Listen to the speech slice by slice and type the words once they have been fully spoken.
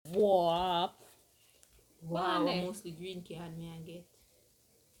Wow, mostly green card me I get.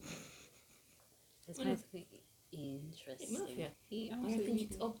 It's something interesting. I think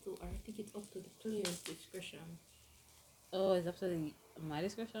it's up to the player's discretion. Oh, it's up to my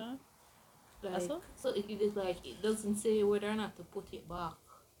discretion? Like, Also? so it doesn't say whether or not to put it back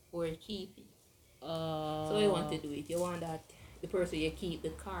or keep it. So you want to do it. You want that the person you keep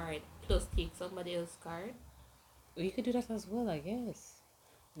the card plus take somebody else's card. Well, you could do that as well, I guess.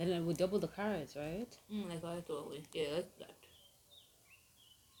 Then it would double the cards, right? Like I told you. Yeah, like that.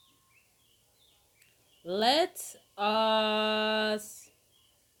 Let us.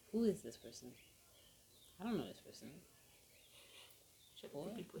 Who is this person? I don't know this person.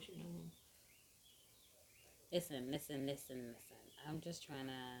 Pushing them. Listen. I'm just trying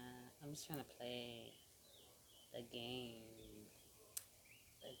to play the game.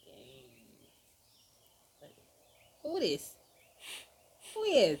 But who is? Who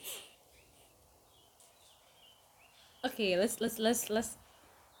is? Okay, let's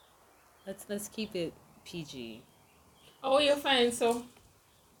keep it PG. Oh, you're fine. So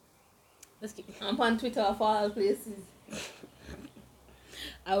Let's keep. I'm on Twitter for all places.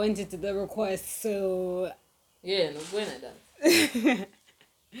 I went into the request, so Yeah, no bueno that.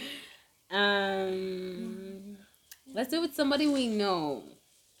 let's do it with somebody we know.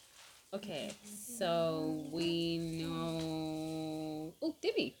 Okay, so we know. Oh,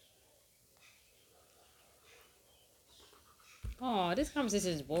 Dibby. Oh, this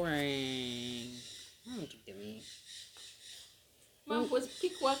conversation is boring. I don't keep Dibby. Man, was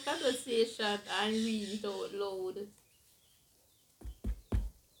pick one conversation and read it out loud.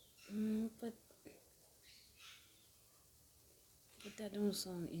 But that don't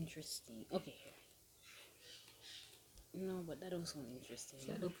sound interesting. Okay. No, but that don't sound interesting.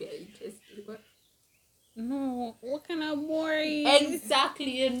 Shut up, you're interested. What? No, what kind of boring?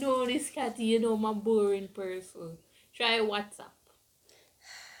 Exactly, you know this Cathy, you know my boring person. Try WhatsApp.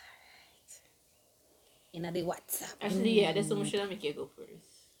 In the WhatsApp. Actually, yeah, that's so much should I make you go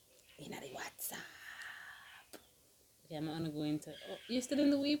first. In the WhatsApp. Okay, I'm not gonna go into. Oh, you're still in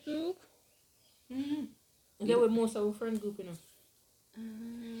the Weep group? There were most of our friend group, you know.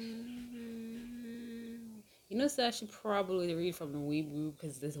 You know, so I should probably read from the Weep group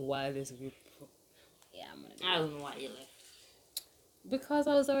because this is why this group. Yeah, I'm gonna. I don't know why you left. Because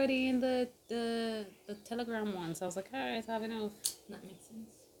I was already in the Telegram one, so I was like, alright, I have enough. That makes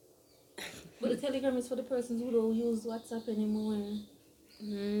sense. But the Telegram is for the persons who don't use WhatsApp anymore. I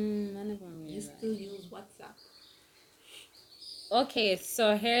never realized. You still use WhatsApp. Okay,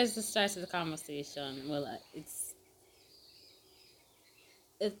 so here's the start of the conversation. Well, it's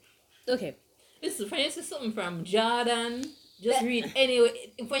okay. Listen, when you see something from Jordan, just read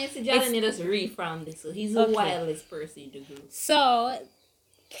anyway. When you see Jordan, you just read from this. So he's the wildest person in the group. So,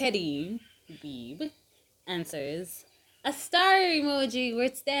 Kadeem Beeb answers a star emoji where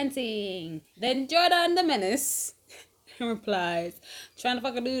it's dancing. Then Jordan the Menace replies, trying to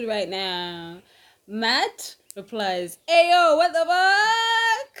fuck a dude right now. Matt replies, Ayo, what the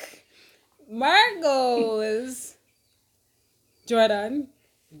fuck? Mark goes, Jordan,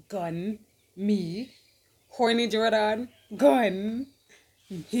 gun, me, horny Jordan, gun,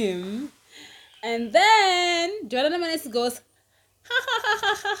 him. And then Jordan the Menace goes, ha ha ha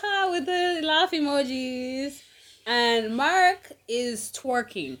ha ha ha, with the laugh emojis. And Mark is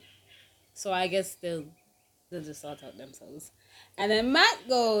twerking. So I guess they'll just sort out themselves. And then Matt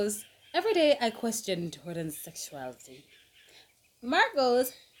goes, every day I question Jordan's sexuality. Mark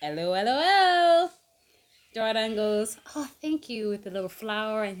goes, LOL. Jordan goes, oh, thank you, with the little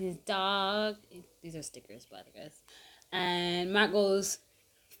flower and his dog. These are stickers, but I guess. And Mark goes,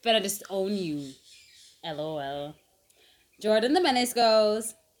 better just own you. LOL. Jordan the Menace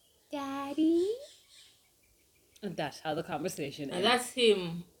goes, Daddy. And that's how the conversation ends. And that's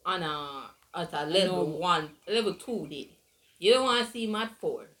him on at a level 1, level 2 did. You don't want to see him at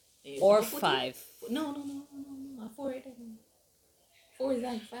 4. Or 5. No. 4. 4 is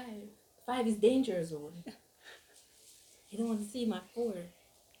like 5. 5 is danger zone. You don't want to see him at 4. Oh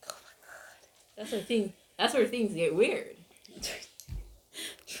my god. That's where things get weird.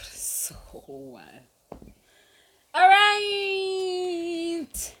 So wild. Alright.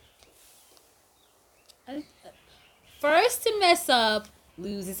 First to mess up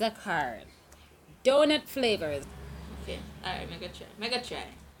loses a card. Donut flavors. Okay. Alright, mega try.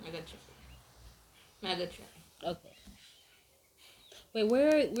 Okay. Wait,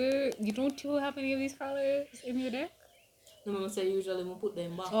 where you don't have any of these colors in your deck? No, I say usually we put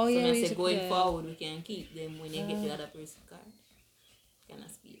them back. Oh, yeah, I say going forward we can keep them when you get the other person's card. Kind of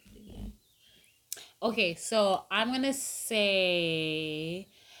speed up the game. Okay, so I'm gonna say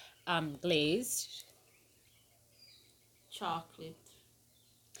glazed. chocolate,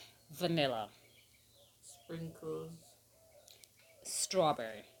 Vanilla. sprinkles,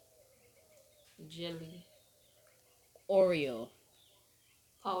 Strawberry. jelly, Oreo.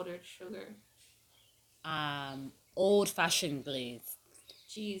 powdered sugar, Old fashioned glaze.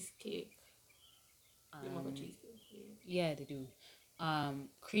 cheesecake. Remember cheesecake? Yeah, they do.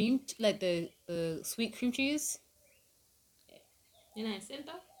 Cream, like the sweet cream cheese. You know, in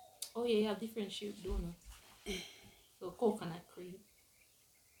center? Oh, yeah, you have different shaped donuts. So, coconut cream,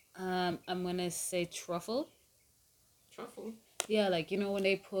 I'm gonna say truffle. truffle. Yeah, like you know when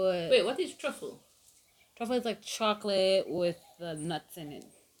they put Wait, what is truffle? truffle is like chocolate with the nuts in it.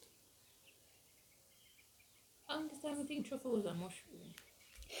 I understand. I think truffle was a mushroom.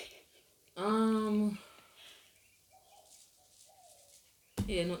 Um,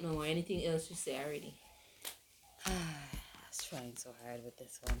 yeah, not know anything else you say already. I was trying so hard with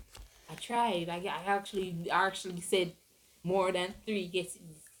this one. I tried. I actually said more than 3 guesses.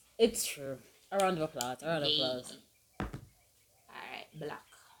 It's true. A round of applause. A round of Yay. applause. Alright, black.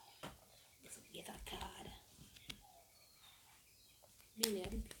 Let's get a card.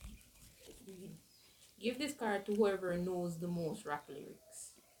 Million. Give this card to whoever knows the most rap lyrics.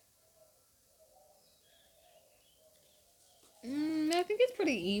 I think it's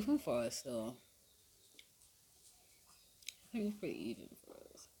pretty even for us though. I think it's pretty even for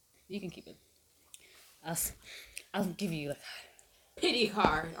us. You can keep it. I'll give you the card. Pity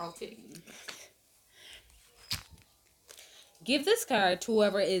card, I'll take it. Give this card to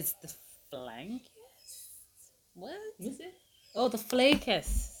whoever is the flankest. What? Miss it? Oh, the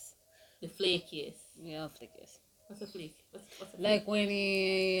flakest. The flakiest. Yeah, flakest. What's a flake? What's a flake? Like when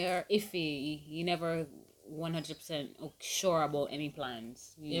you're iffy, you never 100% sure about any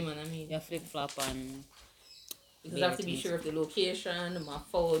plans. Yeah, man, I mean. You flip flop on. Because I have to be sure of the location, my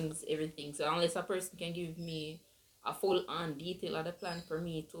phones, everything. So unless a person can give me a full on detail of the plan for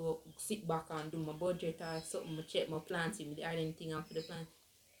me to sit back and do my budget or something, check my plans, see me the anything after the plan.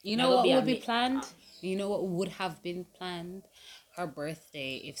 You know what would be planned? You know what would have been planned? Her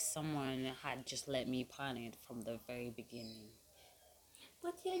birthday, if someone had just let me plan it from the very beginning.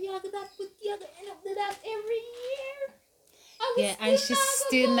 But yeah, you have to end up with that every year. Yeah, and she's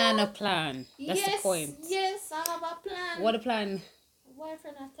still not a plan. That's the point. Yes, I have a plan. What a plan? My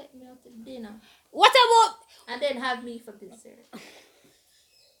boyfriend will take me out to dinner. What about? And then have me for dessert.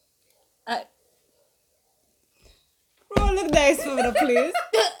 Roll the dice for me, please.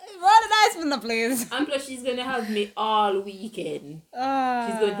 Roll the dice for me, please. And plus, she's going to have me all weekend.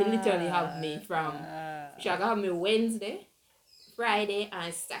 She's going to literally have me from... She's going to have me Wednesday, Friday,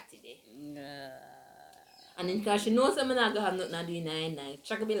 and Saturday. And then because she knows I'm not going to have nothing to do 9 night,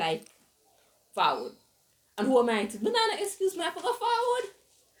 she's going to be like, forward. And who am I to? Banana, excuse me, I forgot forward.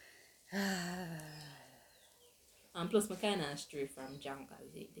 And plus, I kind of stray from junk.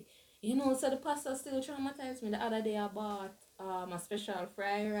 You know, so the pasta still traumatized me. The other day I bought a special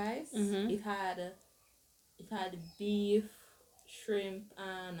fried rice. Mm-hmm. It had beef, shrimp,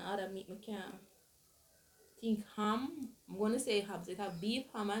 and other meat. I can't think ham. I'm going to say ham. So it had beef,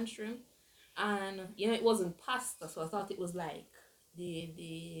 ham, and shrimp. And, you know, it wasn't pasta, so I thought it was like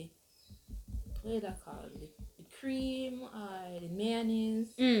the what is that called? The cream or the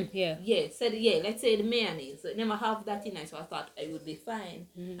mayonnaise. Yeah. Let's say the mayonnaise. So it never have that in it, so I thought I would be fine.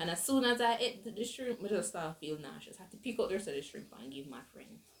 And as soon as I ate the shrimp, I just started feeling nauseous. I had to pick up the rest of the shrimp and give my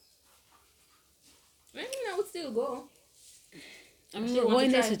friend. I mean, I would still go. I mean, we're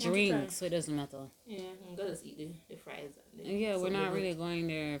going there to drink, so it doesn't matter. Yeah, I'm gonna eat the fries. Yeah, we're not really going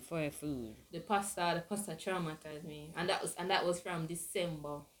there for food. The pasta traumatized me, and that was from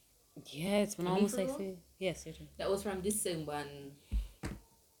December. Yeah, it's been almost like yes, it is. That was from December, and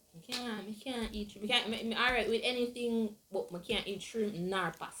we can't eat. We can't. Alright with anything, but we can't eat shrimp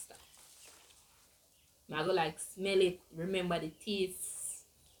nor pasta. I go like smell it, remember the taste.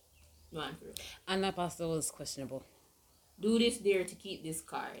 And that pasta was questionable. Do this there to keep this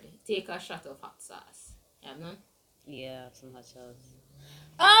card. Take a shot of hot sauce. You have none? Yeah, some hot sauce.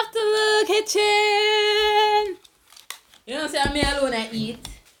 Off to the kitchen! You know, say I'm me alone I eat.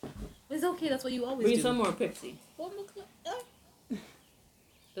 But it's okay, that's what you always Bring do. some more Pepsi.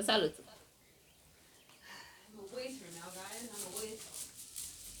 Just a little. I'm a waiter now, guys. I'm a waiter.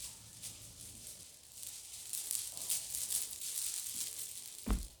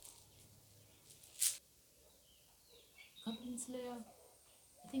 Goblin Slayer.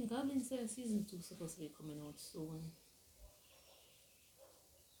 I think Goblin Slayer season 2 is supposed to be coming out soon.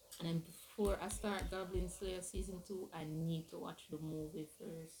 And then before I start Goblin Slayer season 2, I need to watch the movie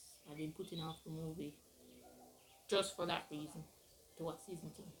first. I've been putting off the movie just for that reason, to watch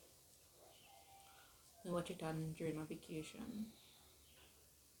season 2. I watch it on during my vacation.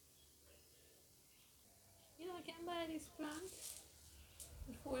 You know, I can buy this plant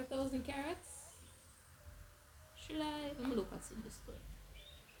with 4,000 carrots. Should I? Let me look at in the store.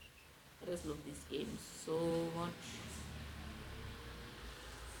 I just love this game so much.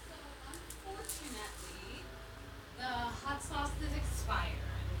 Unfortunately, the hot sauce is expired,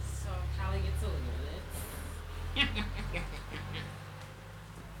 so Callie gets away with it.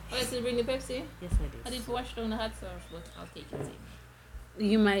 Oh, I still bring the Pepsi? Yes, I did wash down the hot sauce, but I'll take it in.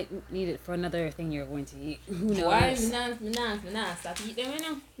 You might need it for another thing you're going to eat. Who knows? Why? Me nah, stop eating them, you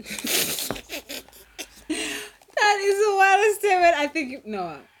know? That is the wildest statement. I think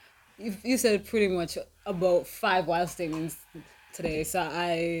no. You said pretty much about 5 wild statements today, so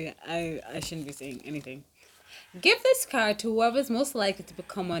I shouldn't be saying anything. Give this card to whoever's most likely to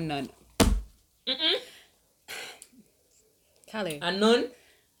become a nun. Callie. A nun?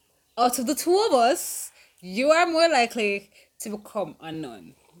 Out of the two of us, you are more likely to become a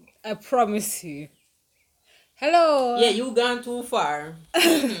nun. I promise you. Hello. Yeah, you gone too far.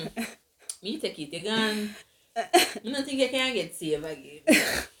 Me take it, you gone. I don't think I can get saved again.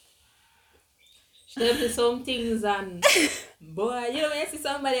 She tell me some things and boy, you know when you see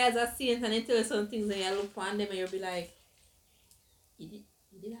somebody as a saint and they tell you some things and you look upon them and you'll be like, you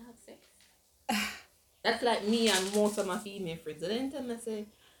did have sex? That's like me and most of my female friends. And then tell me say,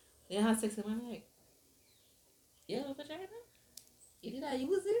 they have sex and I'm like, you have a vagina? You did I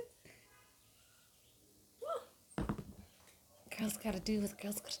use it? Girls gotta do what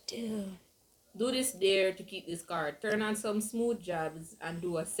girls gotta do. Do this dare to keep this card. Turn on some smooth jabs and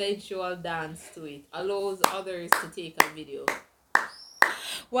do a sensual dance to it. Allows others to take a video.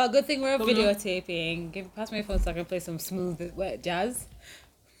 Well, good thing we're Come videotaping. Pass me your phone so I can play some smooth jazz.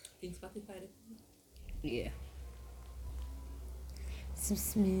 In Spotify. Yeah. Some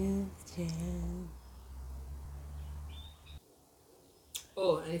smooth jazz.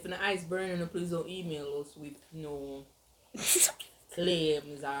 Oh, and if an eyes burning, please don't email us with no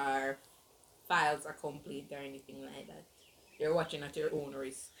claims or files are complete or anything like that. You're watching at your own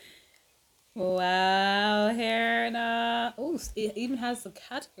risk. Wow, here now. Oh, it even has the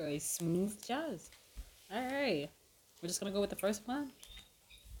category smooth jazz. All right, we're just gonna go with the first one.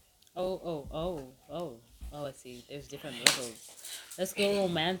 Oh, I see. There's different levels. Let's go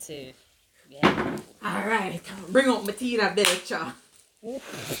romantic. Yeah. All right, bring up Matina Belcher.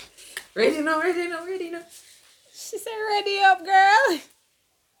 Ready now. She said, "Ready up, girl.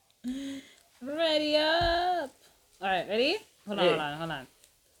 Ready up." All right, ready? Hold on. All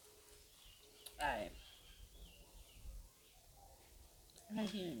right. Right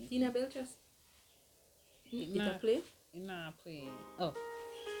here. Tina Belcher. Did I play? Nah, please. Oh.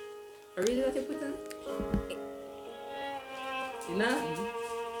 Really what you put on? Tina?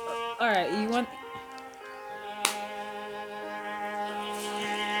 All right, you want...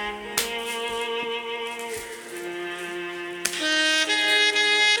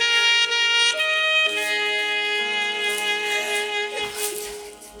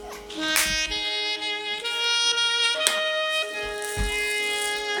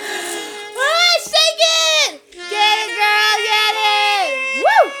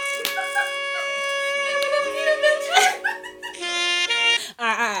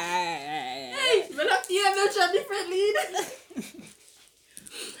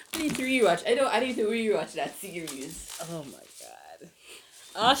 I need to rewatch that series. Oh my god.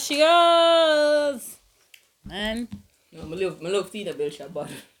 Oh, she goes! Man. No, I love Tina Belcher, but...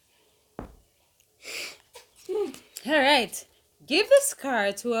 Alright. Give this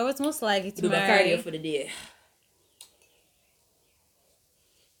card to whoever's most likely to do marry. my cardio for the day.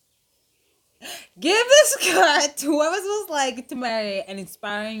 Give this card to whoever's most likely to marry an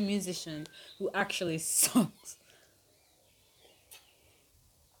inspiring musician who actually songs.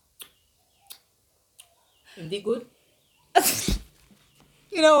 Is it good?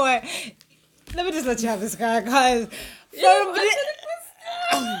 You know what? Let me just let you have this card, guys.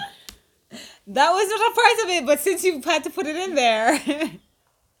 That was not a part of it, but since you had to put it in there.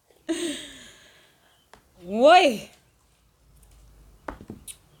 Boy.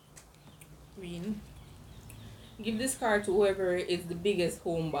 Green. Give this card to whoever is the biggest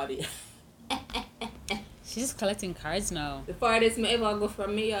homebody. She's just collecting cards now. The farthest me ever go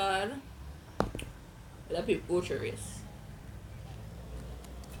from my yard. That people Ocherous.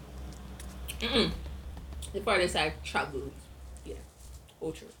 The farthest I traveled. Yeah.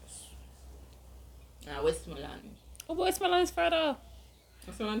 Ocherous. Westmoreland. Oh, Westmoreland is further.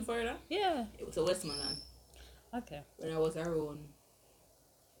 Westmoreland further? Yeah. It was a Westmoreland. Okay. When I was around.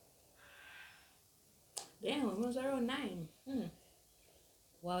 Damn, I was around 9.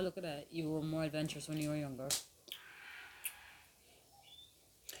 Wow, look at that. You were more adventurous when you were younger.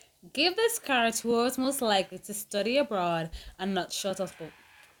 Give this card to who was most likely to study abroad and not shut up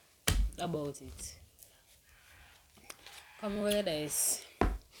about it. Come roll the dice.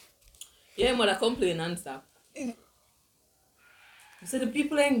 Yeah, mother complain non-stop. So the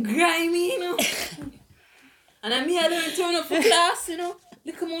people ain't grimy, you know. And I don't turn up for class, you know.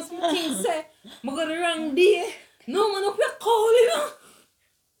 Look at most my things say, I got the wrong day. No man up your call, you know.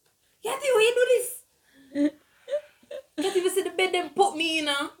 Yati, why you do this? Can't even see the bed them put me, you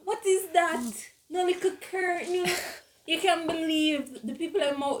know. What is that? No little curtain, you know. You can't believe the people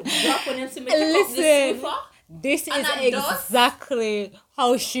I'm out drop when them see me take up the Listen, Swiffer. this And is I does? exactly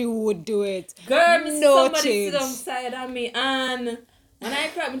how she would do it. Girl, me see No somebody change. sit outside of me, and when I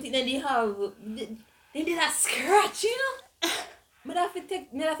grab it, then they did a scratch, you know. But I have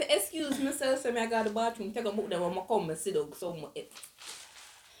to excuse myself, so I got the bathroom, take a book, then when I come and sit down, so much.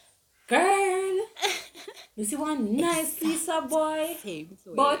 Girl, you see one nice piece of boy, Same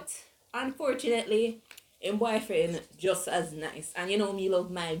way. but unfortunately, a boyfriend just as nice. And you know me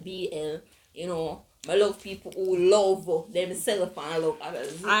love my BL, you know, I love people who love themselves and love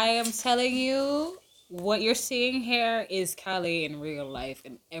others. I am telling you, what you're seeing here is Callie in real life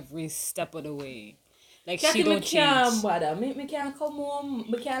in every step of the way. Like, she Jackie, don't me can't change. bother. Me can't come home.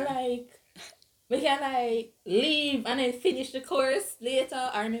 Me can't leave and then finish the course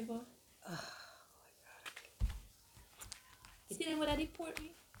later or never. You see them would deport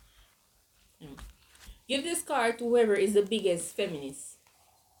me? No. Give this card to whoever is the biggest feminist.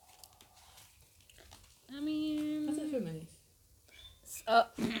 I mean, What's a feminist?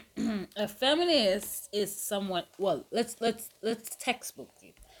 a feminist is someone. Well, let's textbook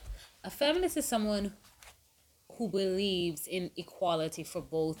it. A feminist is someone who believes in equality for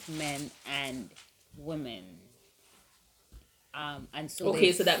both men and women. And so Okay,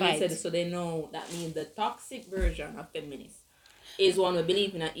 they so that fight. means so they know that means the toxic version of feminist is one who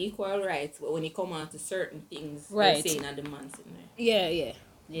believe in equal rights, but when you come on to certain things, Right. they're saying that the man's in there.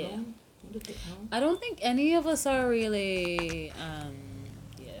 Yeah. No? I don't think any of us are really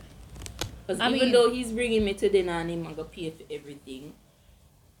yeah. Because I even mean- though he's bringing me to dinner and him, I'm going to pay for everything,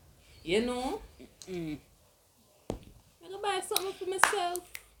 you know, I'm going to buy something for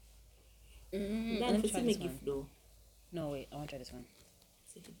myself. Let Then me for try see me this one. gift though. No, wait, I want to try this one.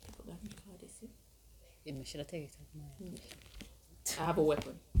 See if you pick up that card, you see? Yeah, should I take it? I have a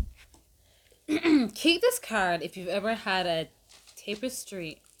weapon. Keep this card if you've ever had a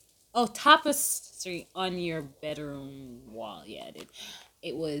tapestry on your bedroom wall. Yeah, I did.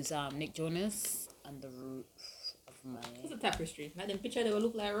 It was Nick Jonas on the roof of my. It's a tapestry. Like them picture they will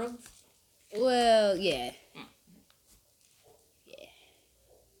look like rugs. Well, yeah.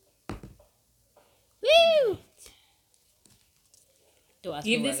 Woo! Don't ask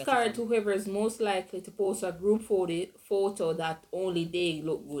Give me where I this got it card from. to whoever is most likely to post a group photo that only they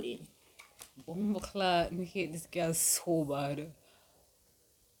look good in. Oh my God, I hate this girl so bad.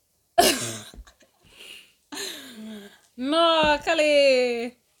 No,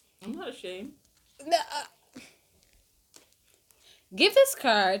 Kali. I'm not ashamed. No. Give this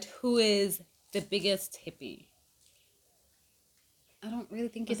card who is the biggest hippie. I don't really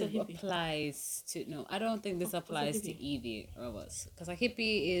think What's it a hippie? applies to. No, I don't think this What's a applies to hippie? Evie or us. Because a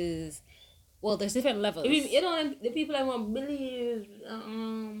hippie is. Well, there's different levels. You know, the people I want believe,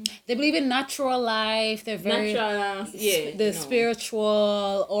 They believe in natural life. They're very natural, yeah, the no.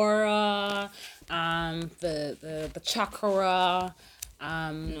 spiritual aura, the chakra.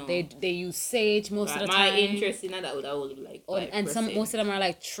 No. They use sage most of the My time. interest in that would only be like 5%. And most of them are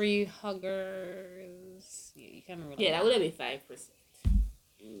like tree huggers. Yeah, you can't really. Yeah, that would be 5%.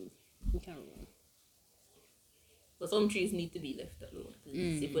 You can't really. So some trees need to be left alone.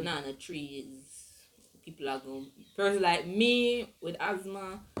 'Cause if banana trees, people are going. Person like me with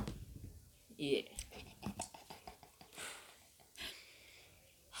asthma, yeah.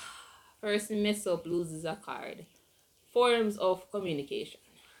 Person mess up loses a card. Forms of communication.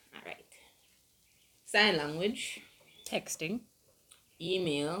 All right. Sign language, Texting,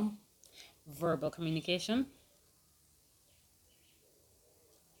 email, verbal communication.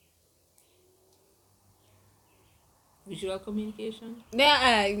 visual communication.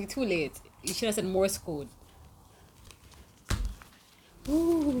 Yeah, too late. You should have said Morse code.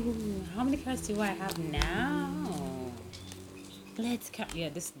 Ooh, how many cards do I have now? Let's count. Yeah,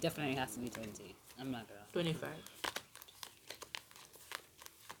 this definitely has to be 20. I'm not gonna. 25.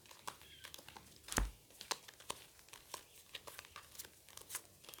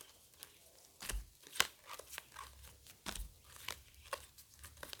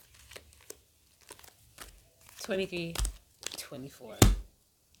 $23, $24.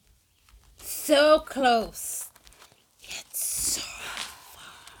 so close. It's so...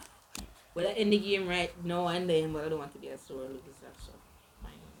 Well, I end the game right now and then, but I don't want to be a sore loser, so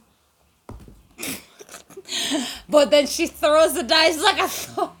fine. But then she throws the dice like a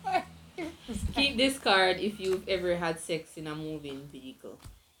sword. Keep this card if you've ever had sex in a moving vehicle.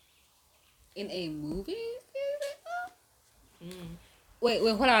 In a movie? Mm. Wait,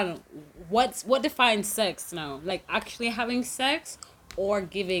 hold on. What defines sex now? Like actually having sex or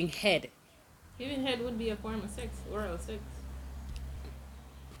giving head? Giving head would be a form of sex, oral sex.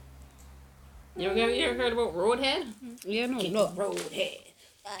 You ever heard about roadhead? Yeah, no. Roadhead.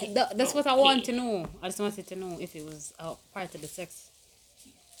 That's what I want to know. I just wanted to know if it was part of the sex.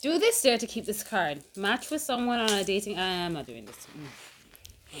 Do this dare to keep this card. Match with someone on a dating... I'm not doing this. I'm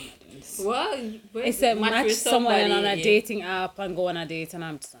not doing this. What? I said match with someone on a yeah. dating app and go on a date, and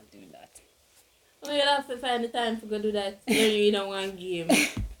I'm just not doing that. Well, you'll have to find the time to go do that. You know one game.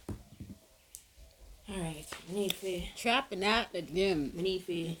 Alright, need to... Trapping at the gym. Need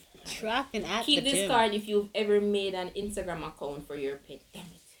to... Trapping at Keep the this gym. card if you've ever made an Instagram account for your pet. Damn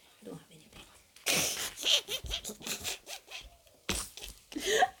it. I don't have any pet.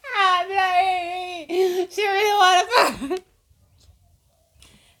 She really want to...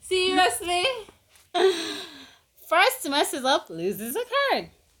 Seriously? First messes up, loses a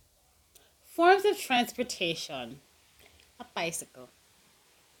card. Forms of transportation. A bicycle.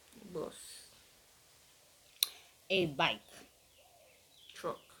 Bus. A bike.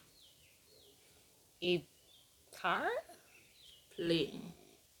 Truck. A car. Plane.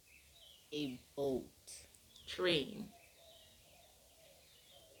 A boat. Train.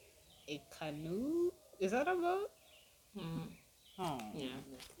 A canoe. Is that a boat? Mm. Oh. Yeah.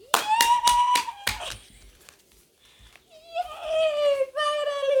 Yay!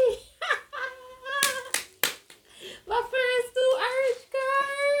 Finally! My first 2 orange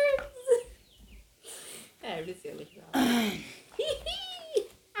cards! I'm just silly.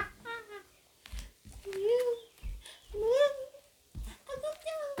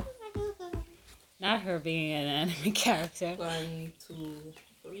 Not her being an anime character. 1, 2,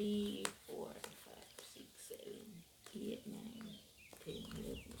 3, 4, 5, 6, 7, 8, 9, 10,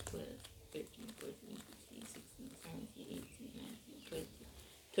 11, 12, 13, 14, 15, 16, 17, 18, 19,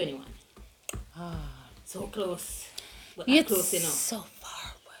 20, 21. So close. But not It's close enough. so far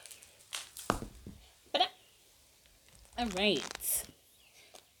away. But alright.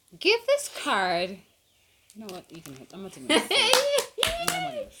 Give this card. You know what? You can hit. I'm not even gonna say it. I'm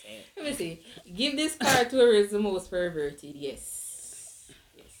not gonna say it. Let me see. Give this card to whoever is the most perverted. Yes.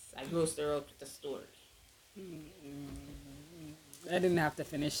 Yes. I grossed her out with the story. I didn't have to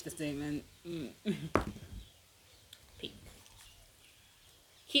finish the statement. Pick.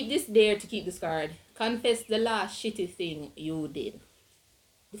 Keep this there to keep this card. Confess the last shitty thing you did.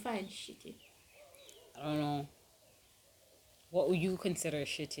 Define shitty. I don't know. What would you consider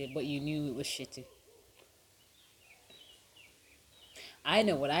shitty, but you knew it was shitty? I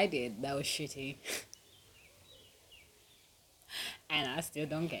know what I did that was shitty. And I still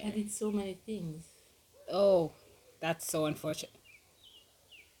don't care. I did so many things. Oh, that's so unfortunate.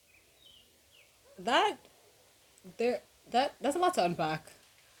 That's a lot to unpack.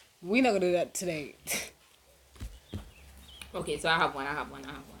 We're not gonna do that today. Okay, so I have one.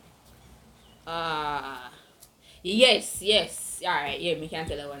 Yes. Alright, yeah, me can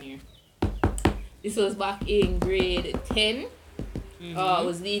tell that one here. This was back in grade 10. I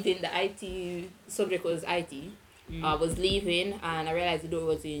was leaving, the IT subject was IT. I was leaving and I realized the door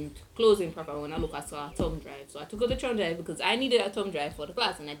wasn't closing proper. When I look, I saw a thumb drive. So I took out the thumb drive because I needed a thumb drive for the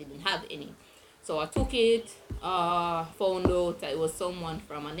class and I didn't have any. So I took it, found out that it was someone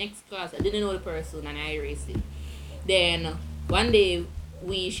from my next class. I didn't know the person and I erased it. Then one day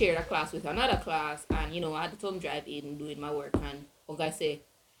we shared a class with another class and I had the thumb drive in doing my work and one guy said,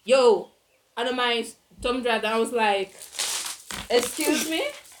 "Yo, I don't mind thumb drive." And I was like, "Excuse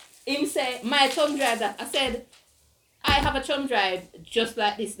me?" Him said, "My thumb drive that." I said, "I have a thumb drive just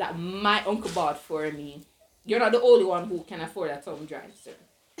like this that my uncle bought for me. You're not the only one who can afford a thumb drive, sir."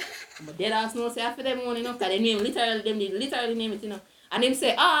 But dead ass no say after them one, because they name literally name it, And him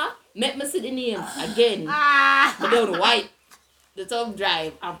say, make me see the name again. But don't wipe the thumb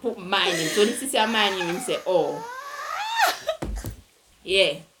drive and put mine in. So this is your mine name. Him say, "Oh.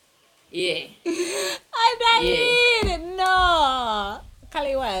 Yeah. I'm not in. No.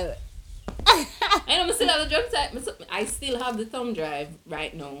 Kaliwell. I still have the thumb drive. I still have the thumb drive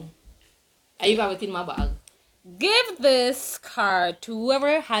right now. I even have it in my bag. Give this card to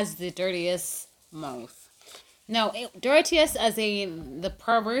whoever has the dirtiest mouth. Now, dirtiest as in the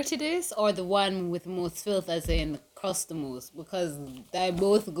perverted is, or the one with most filth as in customers, because they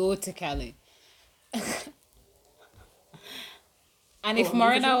both go to Cali. And if Oh,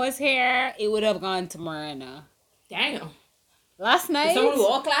 Marina was here, it would have gone to Marina. Damn. Last Did night, someone who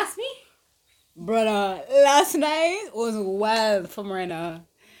all class me? brother, last night was wild for Marina.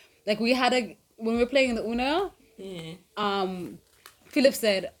 Like when we were playing the Uno, Yeah. Philip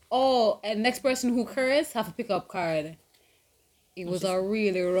said, "Oh, and next person who curse have to pick up card." It was a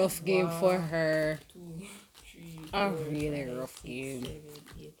really rough game for her. 2, 3, A 4, really 5, rough 6, game. 7,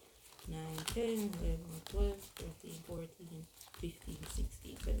 8, 9, 10, 11, 12, 13, 14, 15,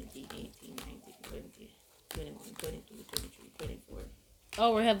 16, 17, 18, 19, 20, 21, 22, 23, 24.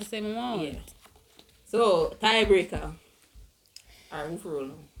 Oh, we have the same amount. Yeah. So, tiebreaker. Alright, who for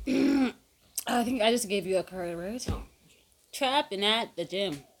roll now? I think I just gave you a card, right? No. Trapping at the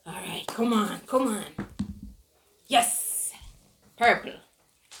gym. Alright, come on, come on. Yes! Purple.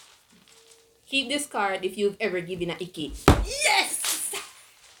 Keep this card if you've ever given a icky. Yes!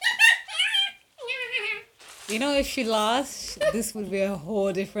 You know, if she lost, this would be a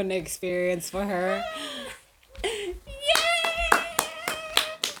whole different experience for her.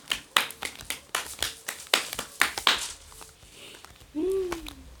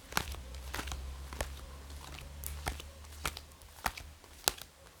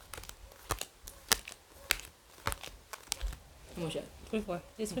 How much? 24.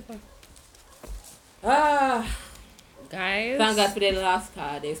 It's 24. Ah, Guys. thank God for the last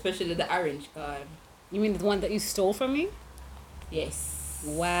card, especially the orange card. You mean the one that you stole from me? Yes.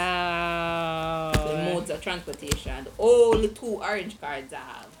 Wow. The modes of transportation. The only 2 orange cards I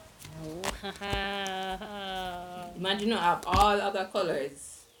have. Imagine I have all other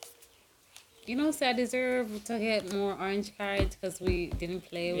colors. You know, so I deserve to get more orange cards because we didn't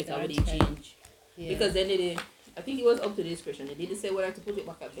play with Without orange the cards. change. Yeah. Because then they I think it was up to discretion. They didn't say whether to put it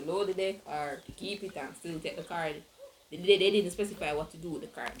back up below the deck or to keep it and still take the card. They didn't specify what to do with the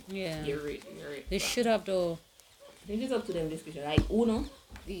card. Yeah. You're right. They should have though. I think it's up to them discretion. Like Uno.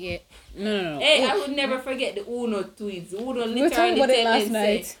 Yeah. No. Hey, I would never forget the Uno tweets. Uno We were talking literally about it tell last me,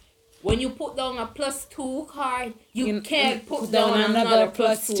 night. say, when you put down a +2 card, you You can't put down another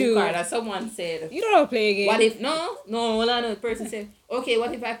 +2 card. As someone said. You don't know how to play a game. What if no? Well, another person said, okay,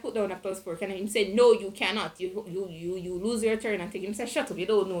 what if I put down a +4? Can him say no? You cannot. You lose your turn and take him. Say shut up. You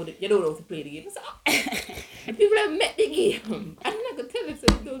don't know how to play the game. So, and people have met the game. I'm not gonna tell them so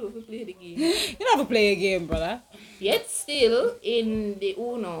you don't know how to play the game. You don't have to play a game, brother. Yet still in the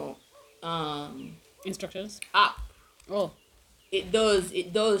Uno Instructions. app, Oh. it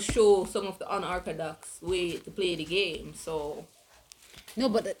does show some of the unorthodox way to play the game. So No,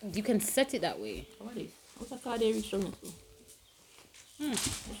 but you can set it that way. what is? What's that card they reach from?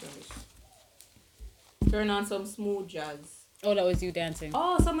 Turn on some smooth jazz. Oh, that was you dancing.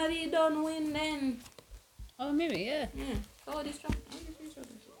 Oh, somebody done win then. Oh, maybe, yeah. Yeah. Oh, this track.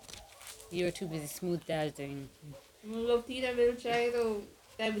 You were too busy smooth dancing. I love to eat a little child. Oh,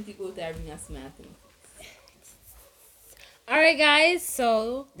 diabetic go to bring a smile. Alright, guys,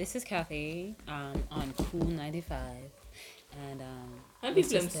 so this is Kathy on Cool 95. And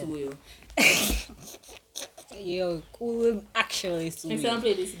people them sue you. Yo, Cool actually sue Next me. time I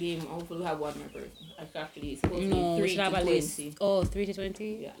play this game, hopefully we'll have one more person. Actually, it's supposed No, to we be 3 should to have at 20. least 3 to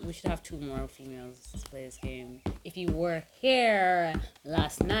 20. Yeah. We should have 2 more females to play this game. If you were here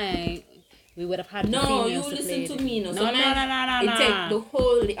last night, we would have had No, you females to play listen to it. me. No, No. It take the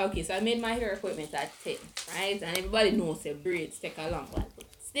whole. Okay, so I made my hair appointment at 10, right? And everybody knows that braids take a long while. But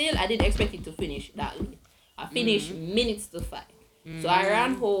still, I didn't expect it to finish that late. I finished minutes to 5. So I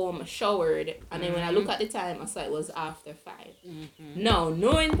ran home, showered, and then when I look at the time, I saw it was after 5. Now,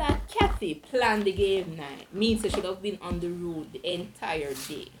 knowing that Kathy planned the game night means I should have been on the road the entire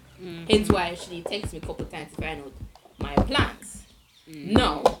day. Hence why she texted me a couple times to find out my plans.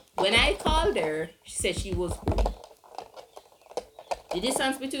 No, when I called her, she said she was home. The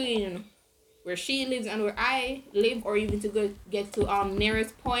distance between where she lives and where I live, or even to go get to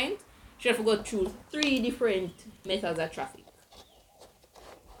nearest point, she have to go through 3 different methods of traffic.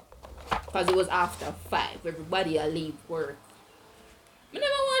 Because it was after 5. Everybody will leave work. I never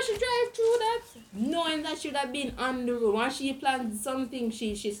want to drive through that, knowing that she would have been on the road. Once she planned something,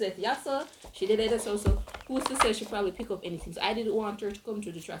 she said, yes, sir. She did it, so who's to say she probably pick up anything? So I didn't want her to come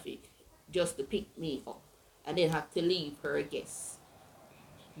through the traffic just to pick me up and then have to leave her guests.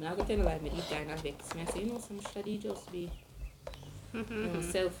 I'm not going to tell her, like, me deep down and vex me. I say, you know, some study just be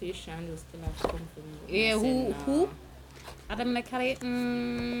selfish and just to have company. Yeah, I said, who? Adam McCarry?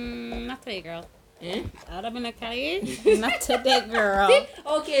 Not today, girl. Eh? Adam McCarry? Not today, girl.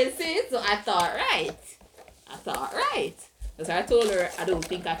 Okay, see, so I thought right. So I told her I don't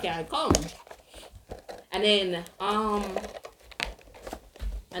think I can come. And then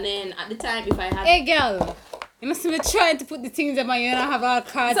And then at the time, if I had Hey, girl. You must be trying to put the things in my you don't have all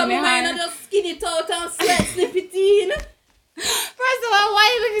cards some in of your mine, I hand. just skin it out and slip it in. First of all, why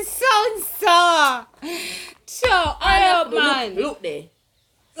you looking so sour? Sure, hurry up, man. Look there.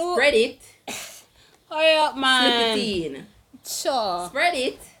 Look. Spread it. Hurry up, Slip man. it in. Sure. Spread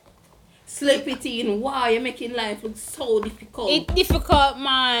it. Slip it in. Wow, you're making life look so difficult. It's difficult,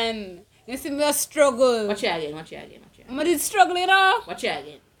 man. You see me a struggle. Watch it again. I'm a struggle, you know? Watch it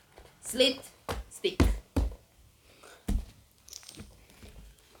again. Slit. Stick.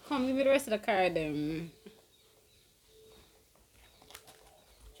 Come, give me the rest of the card, then.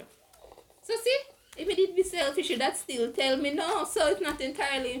 So see, if it did be selfish, that still tell me no. So it's not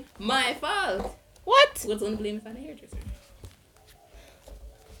entirely my fault. What? Who's gonna blame it on the hairdresser?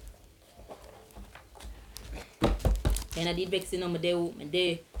 And I did vexing on my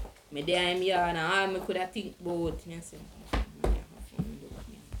day I'm here and I could have think about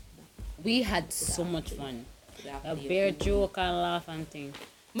We had so much fun. A bear joke and laugh and thing.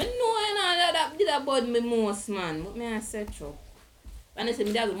 I know that did about me most, man. But me I said so. And I said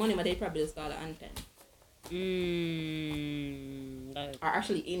me have the money, but they probably just call it Anton. Or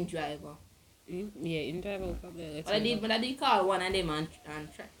actually in driver. Yeah, in driver probably. But I did call one of them and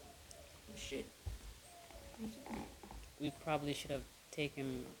try. Oh, shit. We probably should have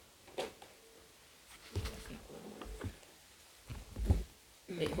taken.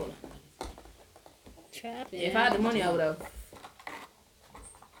 Wait, hold on. If I had the money, I would have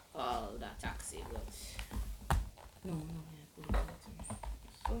called that taxi, but no.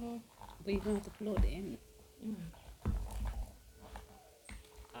 So, But you don't have to upload it in.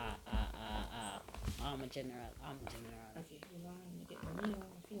 I'm a general. okay, hold on, let me get my meal,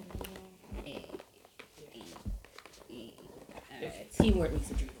 Alright. Teamwork makes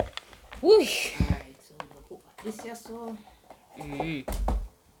a dream. Whoosh. Alright, so I'm gonna put this here, so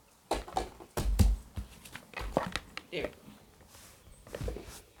there.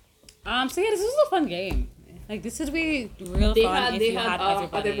 So yeah, this was a fun game. Like this would be real fun if you had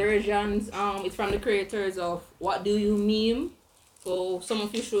everybody. Other versions. It's from the creators of What Do You Meme? So some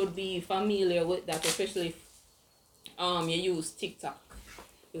of you should be familiar with that, especially if you use TikTok,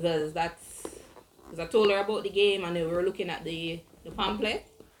 because I told her about the game and they were looking at the pamphlet.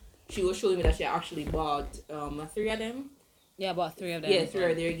 She was showing me that she actually bought 3 of them. Yeah, about 3 of them. Yeah,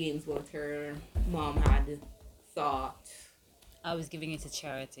 3 of their games, but her mom had thought I was giving it to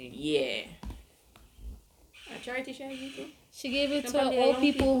charity. yeah. A charity should I give it? She gave it Some to probably old young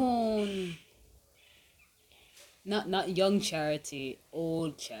people home. Not young charity,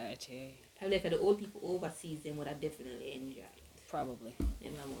 old charity. Probably for the old people overseas, them would have definitely enjoyed. Probably.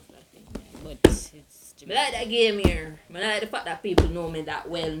 Them are most likely. But it's I like that game here. I like the fact that people know me that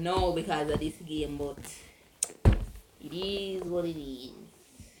well now because of this game, but it is what it is.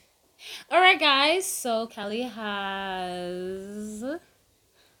 Alright guys, so Kelly has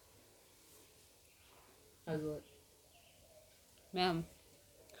As what? ma'am,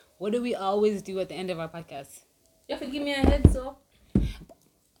 what do we always do at the end of our podcast? You have to give me a heads up.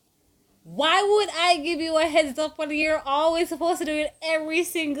 Why would I give you a heads up when you're always supposed to do it every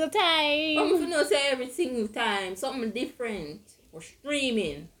single I'm time? going to say every single time something different or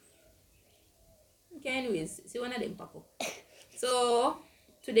streaming. Okay, anyways, see one of them pop up. So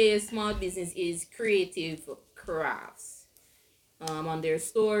today's small business is Creative Crafts. On their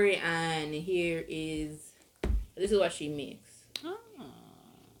story, and here is this is what she makes.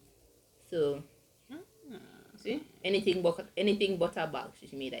 So see, anything but a box.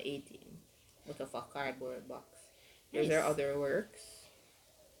 She made a 18, but of a cardboard box. Here's her other works.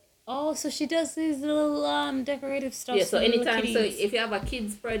 Oh, so she does these little decorative stuff. Yeah, so for little anytime, so kitties. if you have a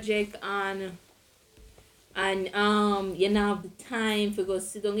kids project and you don't have the time to go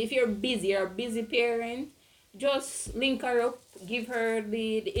sit down, if you're a busy parent, just link her up, give her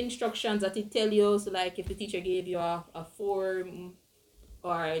the instructions that it tell you. So like if the teacher gave you a form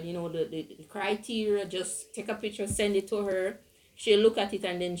or the criteria, just take a picture, send it to her. She'll look at it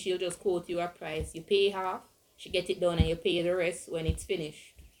and then she'll just quote you a price. You pay half, she get it done, and you pay the rest when it's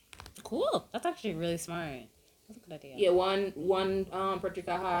finished. Cool. That's actually really smart. That's a good idea. Yeah, one project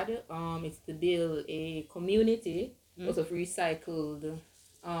I had is to build a community of recycled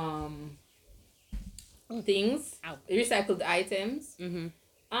things, recycled items, and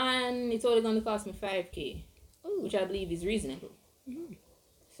it's only gonna cost me $5,000, which I believe is reasonable.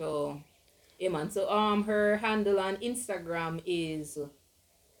 So, yeah, man. So her handle on Instagram is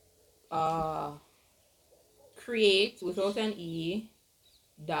create without an e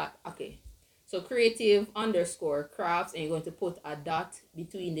dot so creative_crafts, and you're going to put a dot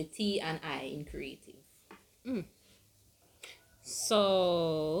between the T and I in creative.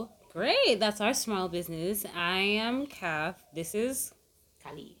 So great. That's our small business. I am Kath. This is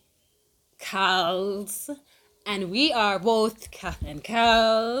Kali. Kals. And we are both Kath and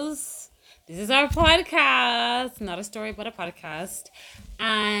Kals. This is our podcast. Not a story, but a podcast.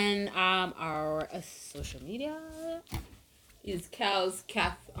 And our social media. Is Cal's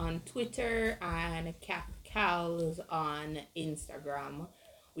Kath on Twitter and Kath Cal's on Instagram.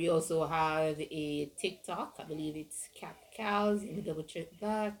 We also have a TikTok. I believe it's Kath Cal's. Let me double check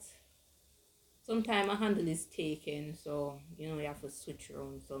that. Sometimes a handle is taken, so you have to switch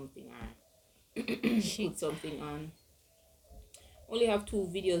around something or put something on. Only have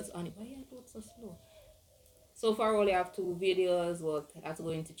 2 videos on it. Why are you so slow? So far, only have 2 videos, but that's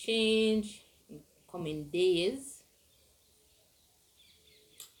going to change in coming days.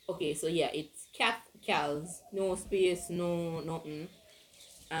 Okay, so yeah, it's Kath Cal's, no space, no nothing.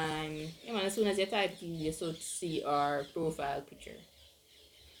 Yeah, man, as soon as you type it, you so see our profile picture.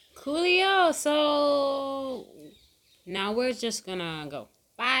 Coolio. So now we're just gonna go.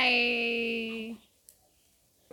 Bye.